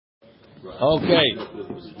Okay.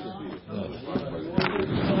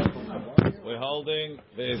 We're holding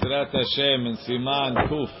Be'ezrat Hashem in Siman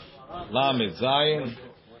Kuf Lamed Zayin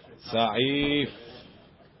Saif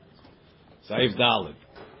Daled.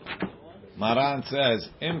 Maran says,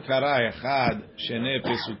 Im Karai Echad Shene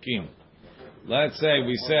Pesukim. Let's say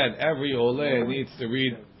we said every Oleh needs to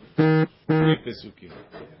read 3 Pesukim.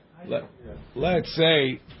 Let's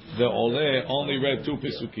say the Oleh only read 2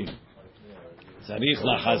 Pesukim. Tzarich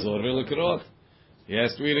lachazor v'lekrot. He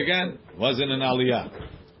has to read again. Wasn't an aliyah.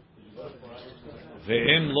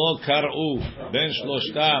 Ve'im lo kar'u ben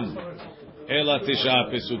shloshtam ela tisha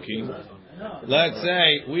pesukim. Let's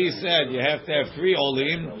say we said you have to have 3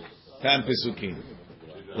 olim, 10 pesukim.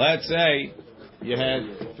 Let's say you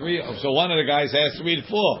had 3. So one of the guys has to read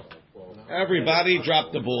 4. Everybody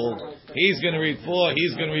dropped the ball. He's going to read 4.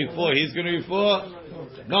 He's going to read 4. He's going to read 4.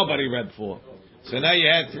 Nobody read 4. So now you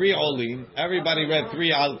had 3 olim. Everybody read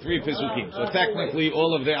 3 pesukim. So technically,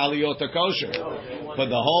 all of the aliyot are kosher. But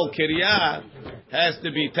the whole Keriyat has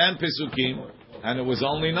to be 10 pesukim, and it was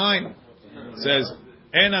only 9. It says,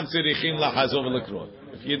 "Enam tzirichim lachazov lekrot."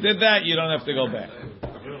 If you did that, you don't have to go back.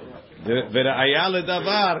 V'ra'aya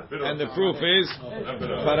ledavar, and the proof is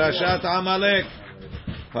Parashat Amalek.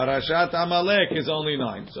 Parashat Amalek is only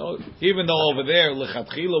 9. So even though over there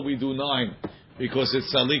lechatchila we do 9 because it's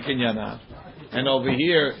salik and yana. And over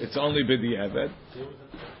here, it's only b'diavad.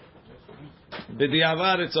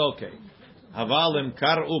 B'diavad, it's okay. Havalim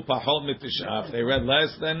kar'u pachot mitishaf. They read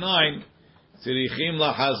less than 9. Tzirichim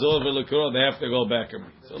lachazor v'lekrot. They have to go back and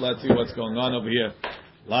read. So let's see what's going on over here.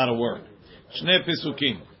 A lot of work. Shnei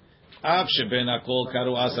pesukim. Av sheben hakol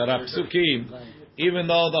karu asara pesukim. Even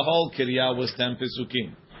though the whole Keriyat was 10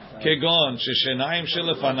 pesukim. Kegon sheshenayim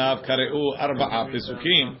shelefanav kareu arba'a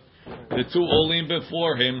pesukim. The 2 olim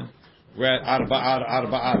before him read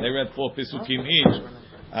arba'ah. They read 4 pesukim each.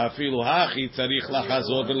 Afilu hachi tzarich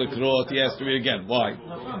lachazor v'lekrot. He has to read again. Why?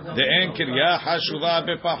 The en Keriyat hashuva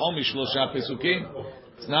bepachom mishlosha pesukim.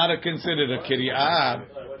 It's not considered a Keriyat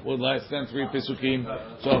with less than 3 pesukim.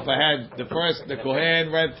 So if I had the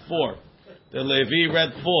Kohen read 4, the Levi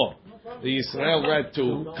read 4, the Yisrael read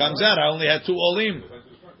 2. Comes out I only had 2 olim,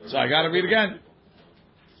 so I got to read again.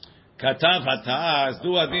 Katav hataz du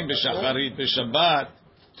adim b'shacharit b'shabbat.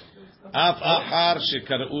 Af achar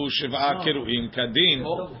shekarahu shiv'a kiruim kadin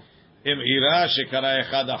im ira shekara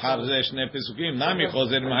echad achar ze shne pesukim nami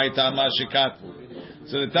chozer m'haytama shekatvu.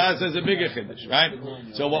 So the Taz says a bigger chiddush, right?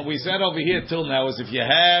 So what we said over here till now is if you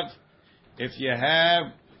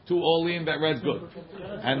have 2 olim that read good,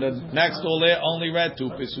 and the next olim only read 2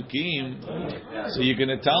 pesukim, so you're going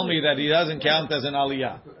to tell me that he doesn't count as an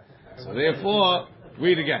aliyah. So therefore,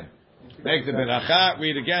 read again. Make the beracha,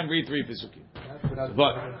 read again, read 3 pesukim.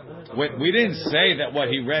 But we didn't say that what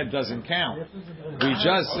he read doesn't count. We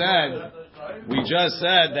just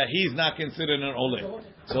said that he's not considered an olim.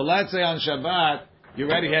 So let's say on Shabbat you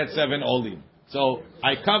already had 7 olim. So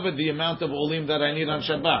I covered the amount of olim that I need on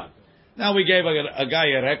Shabbat. Now we gave a guy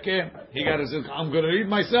a reke. He got to say, I'm going to read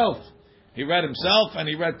myself. He read himself and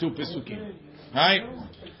he read 2 pesukim. Right?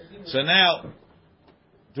 So now,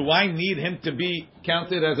 do I need him to be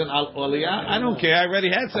counted as an aliyah? I don't care. I already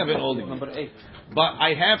had 7 olim. But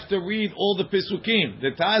I have to read all the pesukim.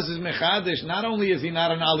 The Taz is mechadish. Not only is he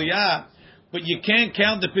not an aliyah, but you can't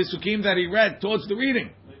count the pesukim that he read towards the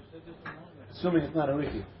reading. Assuming it's not a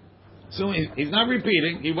repeat. So he's not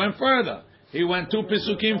repeating. He went further. He went 2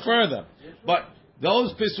 pesukim further. But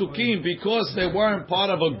those pesukim, because they weren't part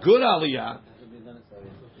of a good aliyah,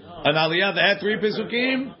 an aliyah that had 3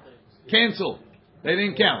 pesukim, cancel. They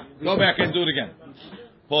didn't count. Go back and do it again.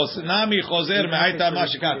 Even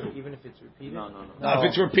if it's repeated? No. If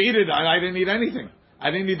it's repeated, I didn't need anything. I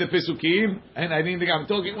didn't need the pesukim, and I didn't think I'm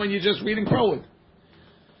talking when you're just reading forward.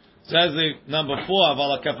 Says the number 4,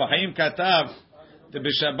 אבל הכפחים כתב,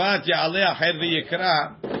 בשבת יעלה אחר ויקרא,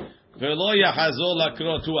 ולא יחזור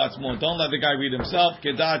לקרוא הוא עצמו. Don't let the guy read himself,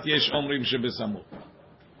 כדעת יש אומרים שבסמוך.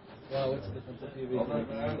 What's the difference if you read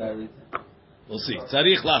and the guy reads? We'll see.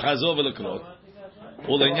 צריך לחזור ולקרוא.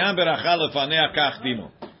 ולעניין ברכה לפניה כך דינו.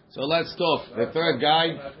 So let's talk. The third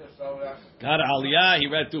guy got aliyah, he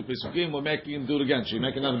read 2 pesukim, we're making him do it again. Should we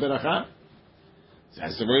make another beracha? He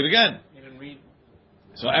has to read it again.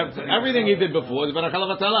 So everything he did before is beracha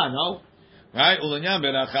levatala, no? Right? Ulanyan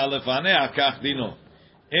beracha lefanea kach dino.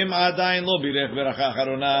 Im adayin lo birech beracha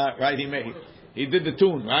charona. Right? He did the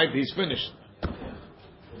tune. Right? He's finished.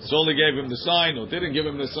 Soli gave him the sign, or didn't give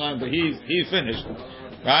him the sign, but he's finished.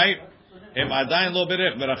 Right? Im adayin lo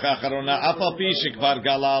birech beracha charona. Apal pi shekvar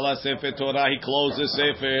galala sefer Torah. He closed the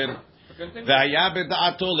sefer. V'haya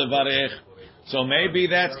beda'ato levarech. So maybe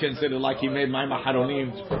that's considered like he made my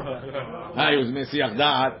maharonim. He was mesiach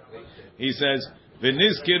da'at. He says,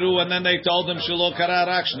 v'nizkiru, and then they told him, shelo kara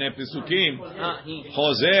rak shne pesukim.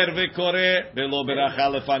 Chozer v'koreh v'lo beracha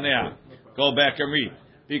lefanea. Go back and read.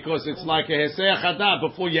 Because it's like a heseach hadah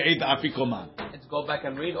before you eat the afikoman. Let's go back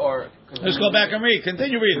and read, or... Let's go back and read.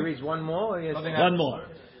 Continue reading. He reads one more? One more.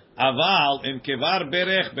 Aval, in kevar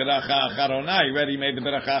berech beracha acharona. You ready? He made the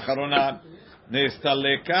beracha acharona.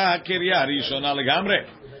 Nestaleka Keriyat rishona legamre.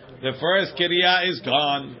 The first Keriyat is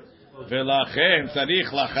gone. Velachen tzarich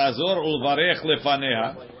lachazor ulvarech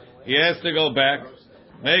lefanea. He has to go back,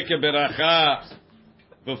 make a beracha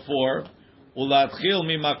before. Ulatchil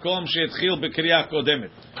mimakom she'etchil bekeriyat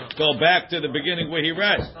kodemet. Go back to the beginning where he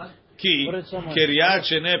read. Ki Keriyat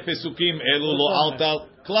shene pesukim elu lo alta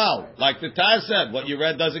klal. Like the Taz said, what you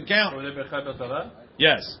read doesn't count.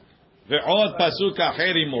 Yes. Ve'od pasuk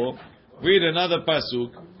acher imo. Read another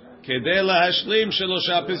pasuk. Kedela hashlim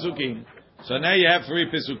shelosha pesukim. So now you have 3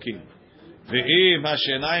 pesukim. Ve'im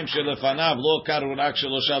hashenaim shelefanav lo karu rak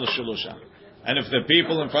shelosha l'shelosha. And if the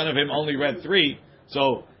people in front of him only read 3,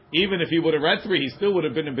 so even if he would have read 3, he still would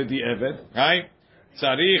have been in b'di eved, right?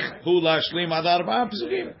 Tzarich hu lashlim ad 4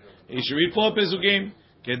 pesukim. He should read 4 pesukim.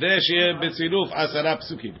 Kedei sheyeh betziruf 10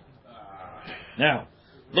 pesukim. Now,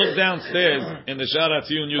 look downstairs in the Shara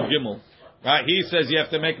Tziyun Yud Gimel. Right, he says you have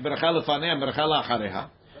to make beracha lefanei and beracha la'achareha.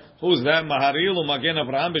 Who's that? Maharil u'magen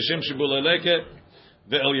Avraham b'shem shibuleleke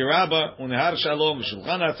ve'el Yerabba u'nehar shalom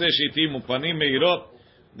v'shulchan atzeh shitim u'panim meirot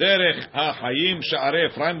derech ha'chayim sha'arei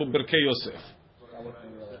Ephraim u'berkei Yosef.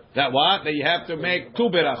 That what? That you have to make 2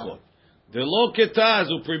 berachot. De'lo ketaz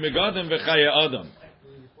u'primegadim v'chaye adam.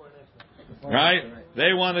 Right?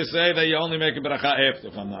 They want to say that you only make a beracha after,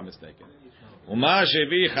 if I'm not mistaken. U'ma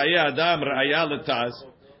shevi chaye adam ra'aya letaz.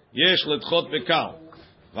 יש לדחות בקל,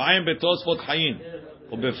 ועין בתוספות חיים,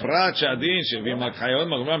 ובפרט שהדין שבימק חיון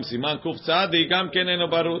מגמם סימן קוף צעדי, גם כן אינו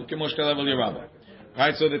ברור, כמו שכתב על ירבא.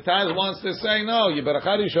 Right, so the Taz wants to say, no, your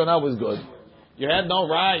beracha rishona was good. You had no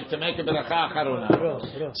right to make a beracha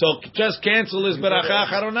acharona. So just cancel this beracha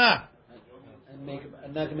acharona.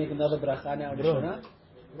 And not make another beracha now rishona?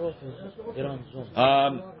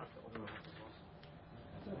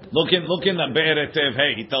 Look in the Be'eret Tev.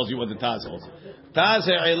 Hey, he tells you what the Taz holds. Taz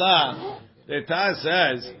He'ilah, the Taz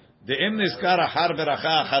says, the im niskar achar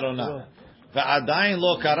beracha acharona, ve'adayin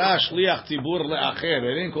lo kara shliach tzibur le'acher.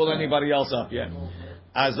 They didn't call anybody else up yet.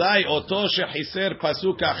 Azai oto shechiser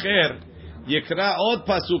pasuk acher, yikra od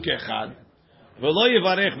pasuk echad, ve'lo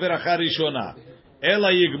yivarech beracha rishona,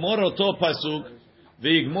 ela yigmor oto pasuk,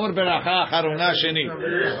 ve'yigmor beracha acharona sheni.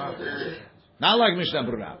 Not like Mishnah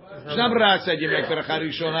Brura. Mishnah Brura said you make beracha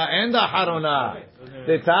rishona and acharona.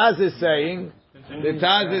 The Taz is saying,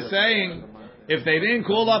 if they didn't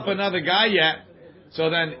call up another guy yet, so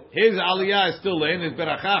then his aliyah is still in, his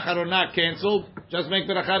beracha acharona cancelled, just make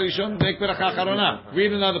beracha rishon, make beracha acharona.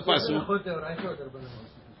 Read another pasuk.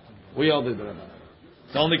 We all did that.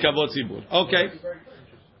 It's only kavod zibur. Okay.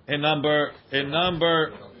 In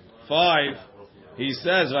number 5, he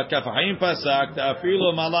says, "Vakafahim pasak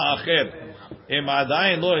ta'afilu mala acher im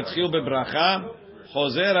adayin lo etchil bebracha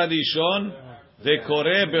chozer adishon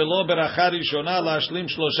vekoreh belo beracha rishona lashlim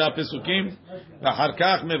 3 pesukim v'achar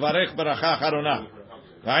kach mevarech beracha acharona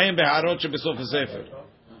v'ayim beharot shebesof hasefer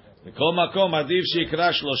v'kol makom adif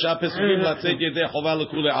shikra 3 pesukim latzet yedei chova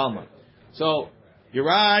lekule alma." So you're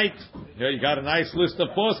right. Here you got a nice list of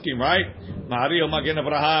poskim, right? Mahari Magen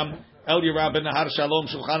Avraham, El Yerab ben Nahar Shalom,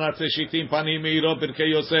 Shulchan Atzeh Shitim Panim Meirot Birkei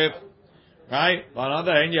Yosef. Right? On the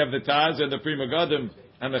other hand, you have the Taz and the Pri Megadim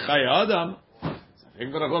and the Chaya Adam.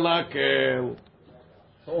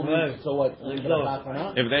 So what?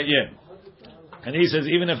 If they, yeah. And he says,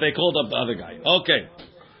 even if they called up the other guy. Okay.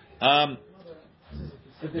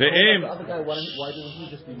 If they called up the other guy, why didn't he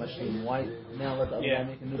just be machine? Why now let the other guy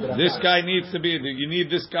make a new beracha? This guy needs to be, you need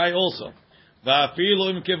this guy also. ואפילו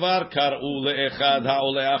אם כבר קראו לאחד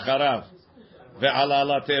העולה אחריו ועלה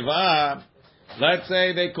לתיבה, let's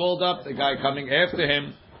say they called up the guy coming after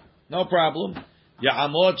him, no problem,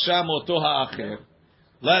 יעמוד שם אותו האחר,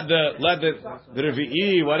 let the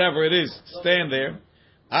רביעי, whatever it is, stand there,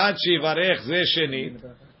 עד שיברך זה שנית,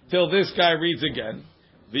 till this guy reads again,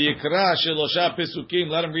 ויקרא 3 פסוקים,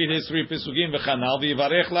 let him read his 3 פסוקים וכנ"ל,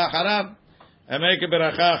 ויברך לאחריו, and make a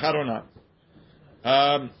ברכה אחרונה.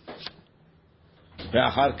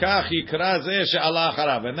 ואחר כך יקרא זה שעלה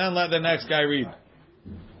אחריו, and then let the next guy read.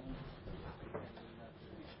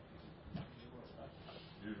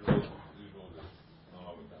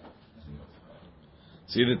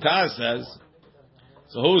 See, the Taz says,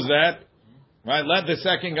 so who's that? Right, let the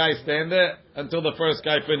second guy stand there until the first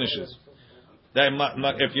guy finishes.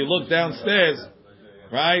 if you look downstairs,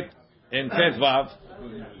 right, in Tetvav,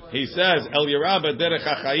 he says, El Yerabah derech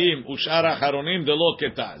hachayim ushar acharonim delo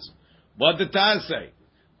ketaz. What did Taz say?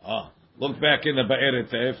 Look back in the Be'er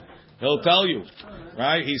Tev. He'll tell you,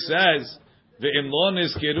 right? He says, Ve'im lo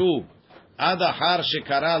nizkiru ad achar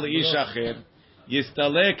shekara li'ish acher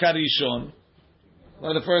yistale karishon.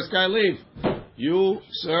 Let the first guy leave. You,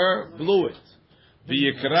 sir, blew it.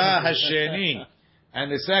 V'yikra hasheni.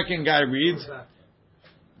 And the second guy reads,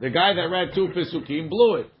 the guy that read 2 Pesukim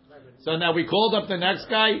blew it. So now we called up the next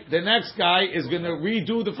guy. The next guy is going to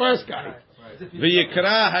redo the first guy.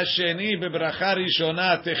 V'yikra hasheni bebracha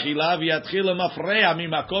rishona techila v'yatchil mafreya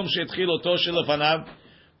mimakom she'etchil oto shelefanav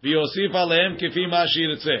v'yosif alehem kifi ma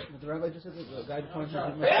shirtzeh.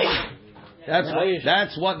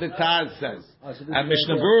 That's what the Taz says. And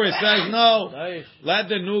Mishnah Berurah says, no, let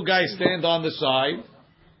the new guy stand on the side.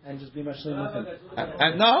 And just be mashlim with him.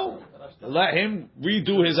 And no, let him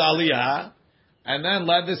redo his aliyah, and then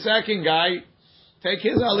let the second guy take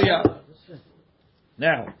his aliyah.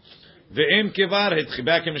 Now, ve'im kivar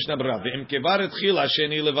back in Mishnah Berurah. Ve'im kivar etchil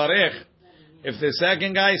hasheni levarech. If the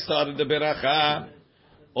second guy started the beracha,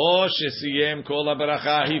 or shesiyem kol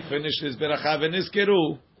beracha, he finished his beracha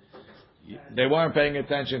v'nizkeru. They weren't paying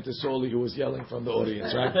attention to Soli, who was yelling from the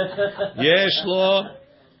audience, right? Yesh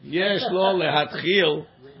lo lehatchil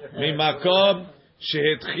mimakom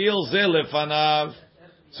shehetchil ze lefanav.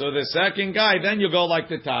 So the second guy, then you go like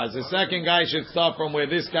the Taz. The second guy should start from where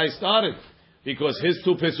this guy started, because his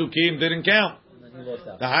 2 pesukim didn't count.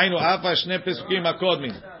 Dahainu afa shne pesukim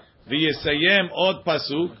akodmin v'yesayem od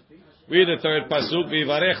pasuk. Read the third pasuk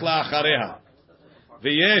v'yivarech la'achareha.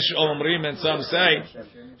 V'yesh omrim, and some say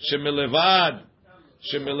shemilevad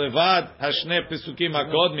hashne pesukim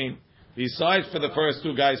akodmin. Besides for the first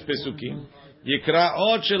 2 guys pesukim, yikra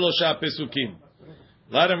od shelosha pesukim.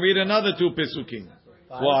 Let him read another 2 pesukim.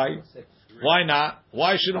 Why? Why not?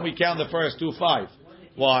 Why shouldn't we count the first 2 5?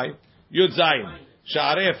 Why? Yud Zayin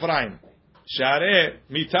Sha'arei Ephraim Sha'arei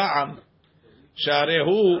Mita'am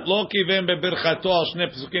Sha'arehu Lo Kivem Bebirchato Al Shne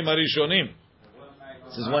Pesukim Harishonim.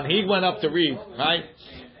 This is when he went up to read, right?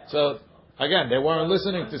 So again, they weren't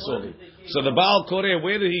listening to Soli. So the Baal Koreh,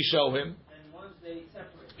 where did he show him?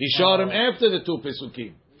 He showed him after the 2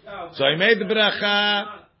 pesukim. So he made the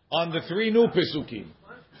beracha on the 3 new pesukim.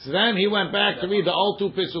 So then he went back to read the old 2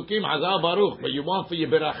 pesukim, Hazal Baruch. But you want for your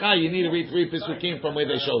beracha, you need to read 3 pesukim from where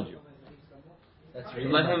they showed you.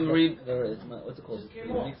 Let him read. What's it called?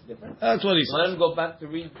 That's what he says. Let him go back to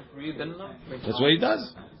read then. That's what he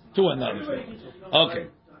does. 2 another thing. Okay.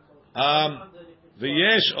 The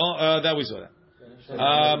yesh that we saw that.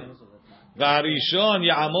 V'harishon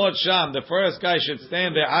ya'amod sham. The first guy should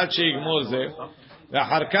stand there. Ad she'igmor zeh.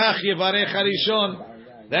 V'harkach yivarech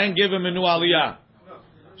harishon. Then give him a new aliyah.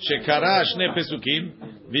 Shekara shne pesukim.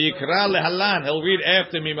 V'yikra lehalan. He'll read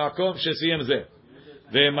after mimakom shesiyem zeh.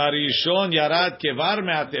 V'marishon yarad kevar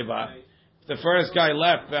me'ateva. The first guy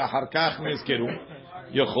left. V'harkach nizkeru.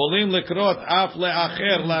 Yocholim lekrot af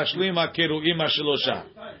le'acher la'ashlim ha'keru'im ha'shelosha.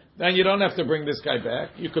 Then you don't have to bring this guy back.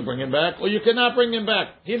 You could bring him back, or you cannot bring him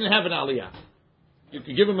back. He didn't have an aliyah. You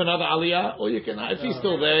could give him another aliyah, or you cannot. If he's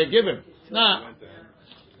still there, give him. Nah.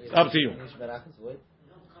 It's up to you.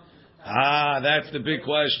 That's the big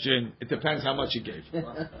question. It depends how much he gave.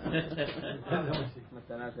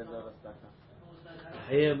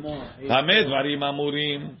 Hamed varim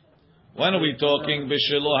amurim. When are we talking?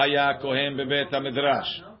 B'shelo haya kohen bebet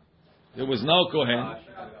hamidrash. There was no kohen.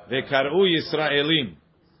 Vekaru Yisraelim.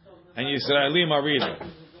 And Yisraelim are reading.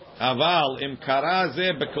 Aval im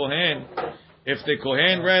karaze bekohen. If the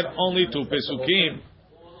kohen read only 2 pesukim,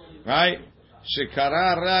 right?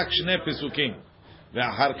 Shekara rak shne pesukim.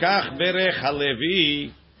 Ve'achar kach berech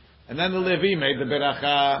halevi. And then the Levi made the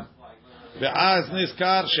beracha. Ve'az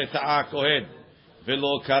nizkar sheta'a kohen.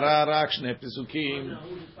 Ve'lo kara rak shne pesukim.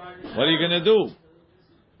 What are you going to do?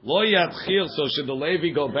 Lo yatchil. So should the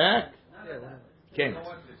Levi go back? Can't.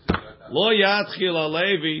 Lo yatchil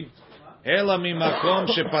halevi. Ela mimakom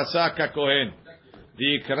shepasak hakohen.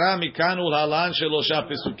 V'yikra mikan ulhalan shelosha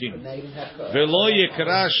pesukim. V'lo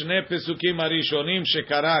yikra shne pesukim harishonim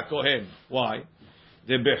shekara kohen. Why?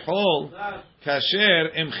 The bechol kasher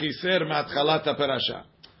em chiser matchalat haparasha.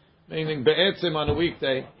 Meaning be'etzem on a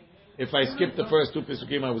weekday, if I skip the first 2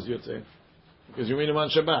 pesukim, I was yotzei. Because you read them on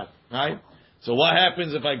Shabbat, right? So what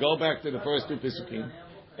happens if I go back to the first 2 pesukim?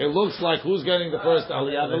 It looks like who's getting the first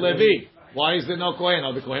aliyah? The Levi. Why is there no kohen?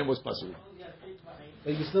 Oh, the kohen was pasul.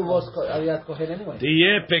 But you still lost aliyat kohen anyway.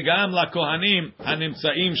 Tiyeh pegam la kohanim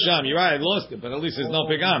hanimtzaim sham. You're right, I lost it, but at least there's no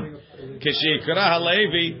pegam. Keshikra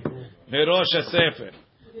halevi merosh hasefer.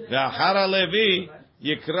 Ve'achar halevi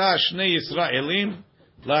Yikra Shnei Yisraelim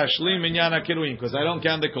Lashlim Minyan HaKiruim, because I don't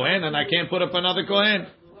count the Kohen and I can't put up another Kohen.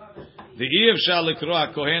 The Iev Shal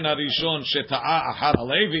Likra Kohen Harishon Sheta'a Ahar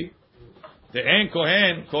Levi. The En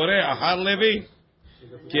Kohen Kore Ahar Levi.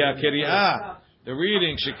 Ki HaKeriyat, the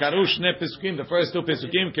reading Shekaru Shne Pesukim, the first two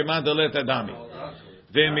Pesukim, Keman Dalet Adami.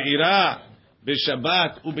 Ve'meira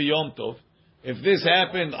B'Shabbat U'B'Yom Tov. If this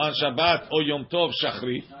happened on Shabbat or Yom Tov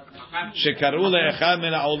Shachrit, Shekaru le'echad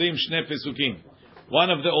min ha'olim Shne Pesukim. One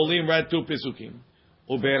of the olim read two Pesukim.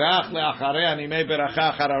 Uberach le'acharei animei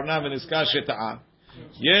beracha acharona v'nizkar sheta'a.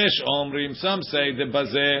 Yesh omrim, some say the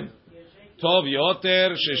bazeh tov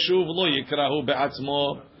yoter sheshuv lo yikrahu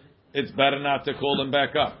be'atzmo. It's better not to call him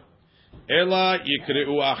back up. Ela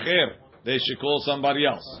yikreu acher. They should call somebody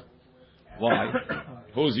else. Why?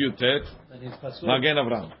 Who's Yutet? Magen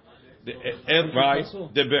Avram. Right.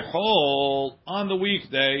 The behol on the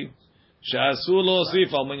weekday. Sha'asu lo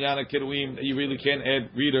sif al minyan kiruim. You really can't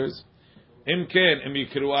add readers. Imken im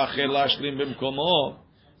yikru acher lashlim bimkomo.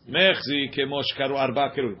 Mechzi kemosh karu arba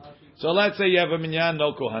kiruim. So let's say you have a minyan,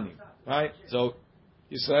 no kohanim. Right. So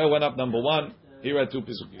Yisrael went up number one. He read two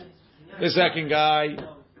pesukim. The second guy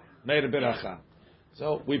made a beracha.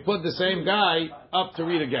 So we put the same guy up to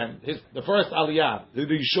read again. The first aliyah, the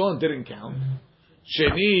Rishon didn't count.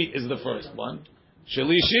 Sheni is the first one.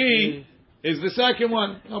 Shalishi is the second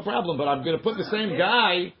one. No problem. But I'm going to put the same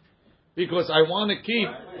guy because I want to keep.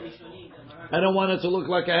 I don't want it to look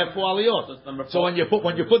like I have four aliyot. So when you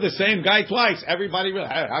put the same guy twice, everybody will.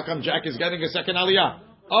 How come Jack is getting a second aliyah?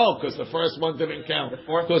 Oh, because the first one didn't count.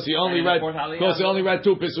 Because he only read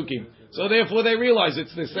two pesukim. So therefore they realize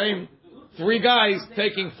it's the same three guys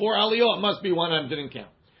taking four aliyot. Must be one of them didn't count.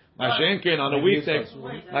 Mashenkin on a weekday.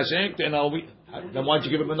 Mashenkin on a week. Then why'd you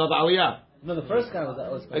give him another aliyah? No, the first guy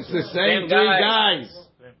was. It's the same three guys.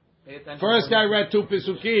 First guy read two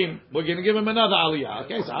pesukim. We're going to give him another aliyah.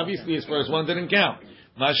 Okay, so obviously his first one didn't count.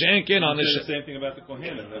 Mashenkin on the same thing about the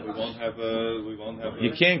Kohen, that we won't have.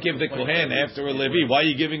 You can't give the Kohen after a Levi. Why are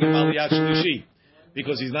you giving him aliyah shlishi?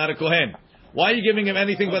 Because he's not a Kohen. Why are you giving him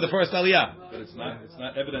anything but the first aliyah? But it's not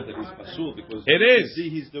evident that he's pasul because it is. See,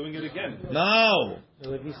 he's doing it again. No. The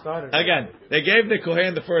Levi started. Again, they gave the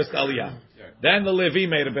Kohen the first aliyah. Then the Levi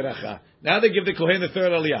made a beracha. Now they give the Kohen the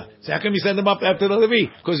third aliyah. So how come you send him up after the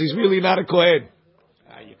Levi? Because he's really not a Kohen.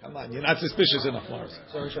 Come on, you're not suspicious enough for us.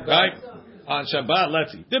 Right? On Shabbat,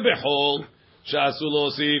 let's see. Debehol, Sha'asu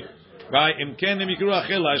Losif, right? Imken Mikru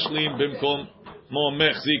Achel Ashlim Bimkom Mo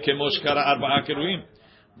Mechzi Kemosh Kara Arba'a Keruim.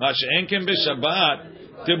 Mash'enken B'Shabbat,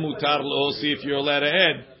 Temutar Losif, you're allowed to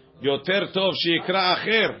add. Yoter Tov Shikra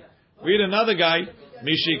Acher. Read another guy.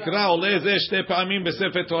 Mishikra Ole Zeh Shte Pa'amim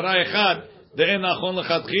B'Sefer Torah Echad, De'en Nachon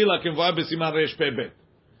L'Chatchila Kemva B'Siman Resh Pebet.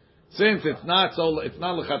 Since it's not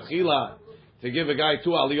L'Chatchila to give a guy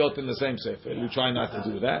two aliyot in the same sefer, we try not to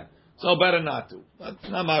do that. So better not to. But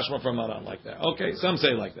not mashma from Aram like that. Okay, some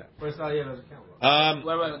say like that. First aliyah doesn't count.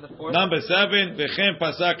 Number 7, v'chem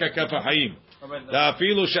pasaka kafahayim.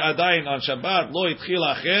 Da'afilu she'adayin on Shabbat lo itchil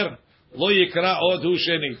acher lo yikra od hu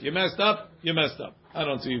shenit. You messed up. You messed up. I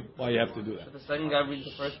don't see why you have to do that. So the second guy reads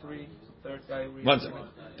the first three. The third guy reads. One second.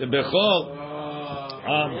 The bechol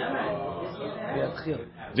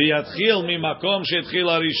v'yatchil mimakom she'itchil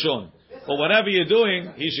harishon. But whatever you're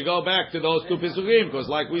doing, he should go back to those two pesukim, because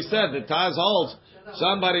like we said, the Taz holds,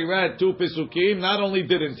 somebody read two pesukim, not only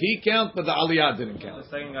didn't he count, but the aliyah didn't count. The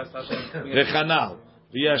second guy starts. V'chanal.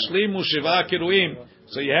 V'yashlimu shiva kiruim.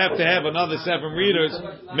 So you have to have another 7 readers.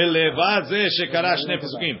 Milevad zeh shekara shne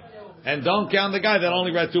pesukim. And don't count the guy that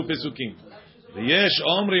only read two pesukim. V'yesh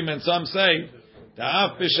omrim, and some say,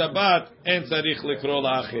 ta'af b'Shabbat en tzarich likro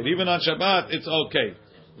la'achir. Even on Shabbat, it's okay.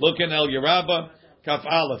 Look in El Yerabah. Kaf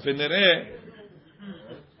Aleph in the So,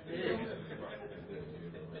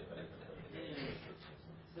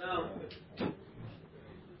 you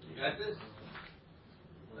got this?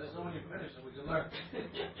 Let us know when you finish so we can learn.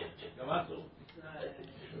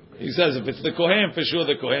 He says if it's the Kohen, for sure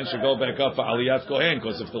the Kohen should go back up for Aliyat Kohen,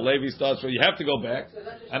 because if the Levi starts from, you have to go back,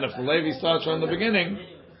 and if the Levi starts from the beginning,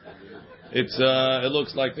 it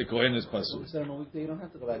looks like the Kohen is pasul. You don't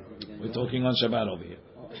have to go back to the beginning. We're talking on Shabbat over here.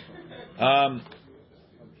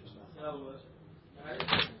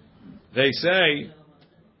 They say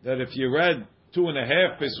that if you read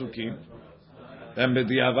 2.5 pesukim, then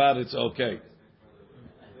b'diavad it's okay,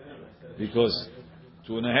 because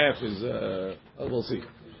 2.5 is we'll see.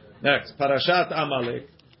 Next, Parashat Amalek,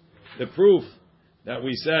 the proof that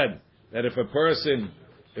we said that if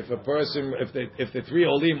the 3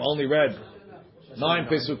 olim only read 9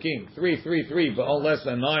 pesukim, 3, but all less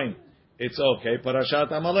than 9. It's okay.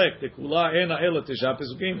 Parashat Amalek. The kula ena ela tisha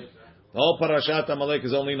pesukim. The whole Parashat Amalek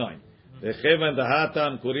is only 9. Vechevan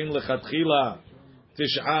dahatam kurin lechatchila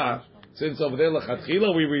tish'a. Since over there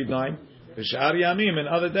lechatchila we read 9. V'shar yamim, and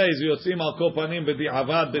other days yotzim al kol panim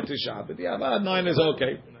b'di'avad b'tish'a. B'di'avad 9 is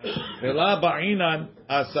okay. V'la ba'inan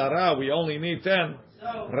asara, we only need 10.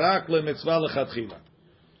 Rak lemitzvah lechatchila.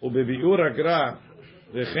 Ubebi'ur agra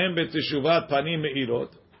v'chem b'tishuvat panim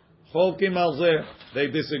me'irot. Cholkim al zeh, they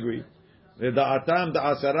disagree. V'da'atam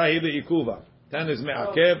da'asara hi le'ikuva. 10 is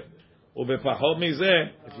me'akev. Ubepachot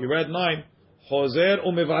mizeh, if you read 9, chozer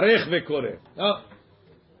umevarech v'koreh. Oh,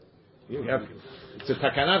 you have, it's a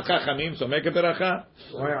takanat chachamim, so make a beracha.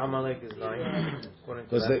 Why Amalek is 9?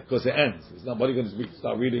 Because it ends. It's not, what are you going to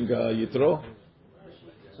start reading Yitro?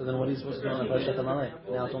 So then what are you supposed to do on Parashat Amalek?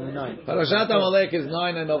 Now it's only 9. Parashat Amalek is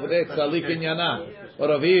 9, and over there it's Tzalik and Yana. But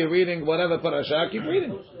over here, reading whatever parasha, keep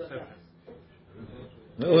reading.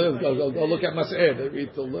 Go look at Mas'eh. They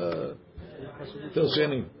read till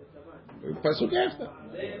Sheni. Pasuk after.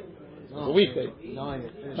 A weekday.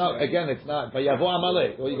 9. No, again, it's not. Vayavo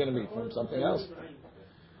Amalek. What are you going to read from something else?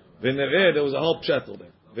 V'nereh, there was a whole pshatel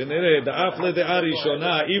there. V'nereh, da'af le'de'ah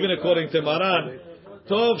rishona, even according to Maran,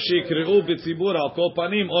 tov shikre'u b'tzibur al kol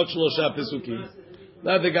panim ot shlosha pesukim.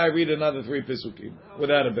 Let the guy read another 3 pesukim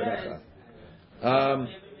without a beracha.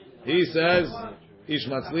 He says, ish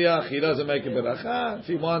matzliach, he doesn't make a beracha. If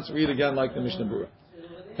he wants, read again like the Mishnah Berurah.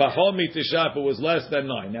 Pachom mitishaf, it was less than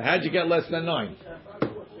 9. Now, how'd you get less than 9?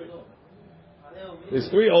 There's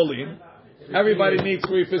 3 olim. Everybody needs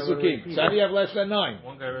 3 pesukim. So how do you have less than 9?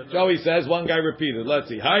 Joey says, one guy repeated. Let's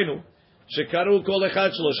see. Hainu, shekaru kol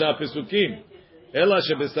echad shlosha pesukim. Ela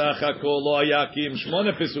shebesach hakol lo ayakim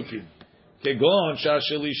 8 pesukim. Kegon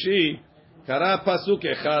shashelishi kara pasuk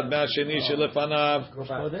echad me'asheni shelefanav.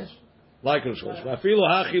 Like Rosh Chodesh. Vafilu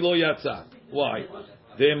hachi lo yatsa. Why?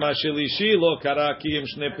 Even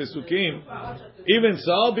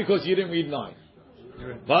so, because you didn't read 9.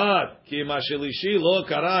 But if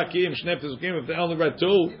they only read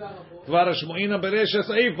 2,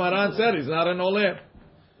 Maran said he's not an oleh.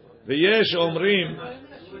 V'yesh omrim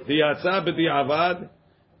v'yatza b'di'avad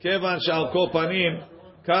kevan shal kol panim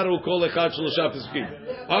karu kol echad shlosha pesukim.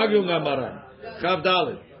 Arguing on Maran. Chav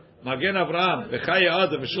Dalet Magen Avraham v'chaya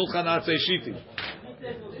Adam v'shulchan atzei shiti.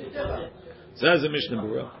 Says the Mishnah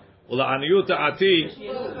Berurah, "Ula'aniyut ati,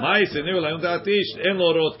 ma'isenu ula'aniyut ati, en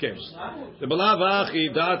lo rot kem." The belav achi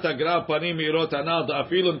da'at agra panim mirot anal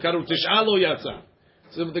da'afilum karu tish'a lo yatsa.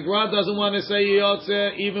 So the Gra doesn't want to say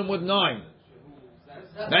yotze even with 9.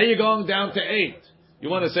 Now you're going down to 8. You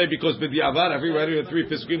want to say because b'di'avad every ready with 3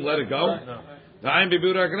 pesukim, let it go. Da'ayin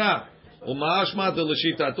b'biur agra. U'ma'ashma de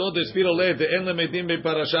l'shitato despiro le de'en lemedim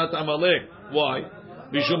be'parashat Amalek. Why?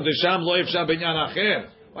 Mishum desham lo efsha benyan acher.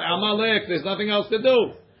 By Amalek, there's nothing else to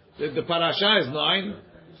do. The parasha is 9,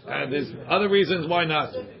 and there's other reasons why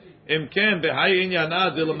not. Imken behayin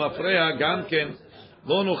yanad l'mafreya gamken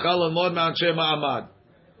lo nuchal l'mod me'anshe ma'amad.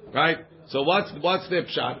 Right. So what's the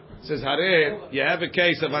pshat? It says Hareh, you have a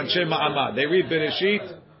case of anshe ma'amad. They read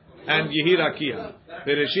Bereshit and Yehi Rakia.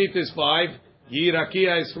 Bereshit is 5, Yehi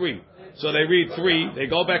Rakia is 3. So they read 3. They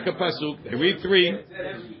go back a pasuk. They read 3,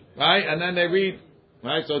 right, and then they read.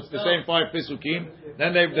 Right, so it's the same 5 pesukim.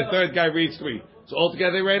 Then the third guy reads 3. So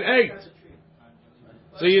altogether they read 8.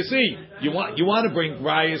 So you see, you want to bring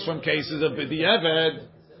rayas from cases of b'di'evad.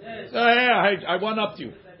 So I one up to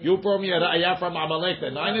you. You brought me a ra'ayah from Amalek. The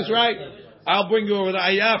 9 is right. I'll bring you a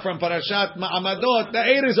ra'ayah from Parashat Ma'amadot. The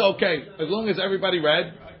 8 is okay as long as everybody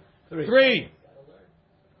read 3.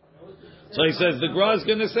 So he says the Gra is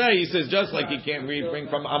going to say. He says just like he can't bring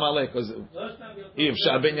from Amalek because if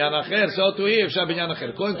Shabinyan Acher, so to if Shabinyan Acher.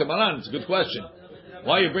 According to Maran, it's a good question.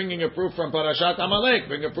 Why are you bringing a proof from Parashat Amalek?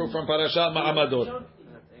 Bring a proof from Parashat Ma'amadot.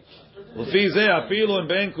 Ufi ze afilu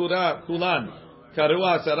ben kulan karu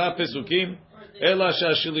 10 pesukim ela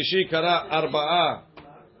shashilishi kara 4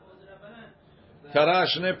 kara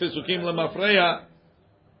 2 pesukim lemafreya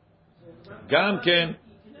gam ken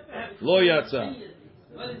lo yatsa.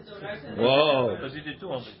 Whoa! This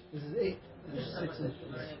is 8. This is 6.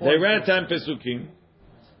 They read 10 pesukim,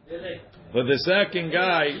 but the second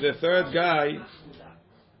guy, the third guy,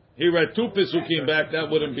 he read 2 pesukim back. That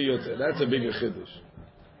wouldn't be yotzeh. That's a bigger chiddush.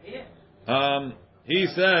 He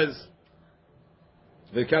says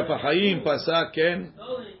the Kapahayim pasak ken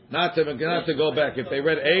not to go back. If they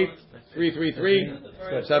read 8, 3,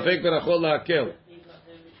 safek berachol la'akel.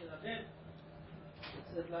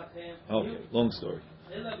 Okay, long story.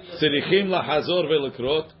 Tzirichim lahazor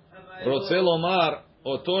v'lekrot. Rotze lomar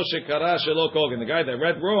oto shekara shelo kogen. The guy that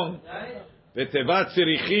read wrong. V'tevat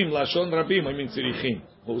tzirichim lashon rabim. I mean tzirichim.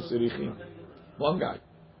 Who's tzirichim? One guy.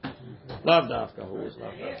 Lav dafka. Who is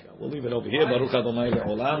lav dafka? We'll leave it over here. Baruch Adonai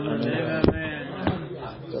le'olam. Amen.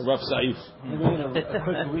 It's a rough saif. A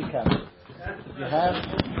quick recap. If you have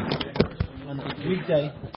on a weekday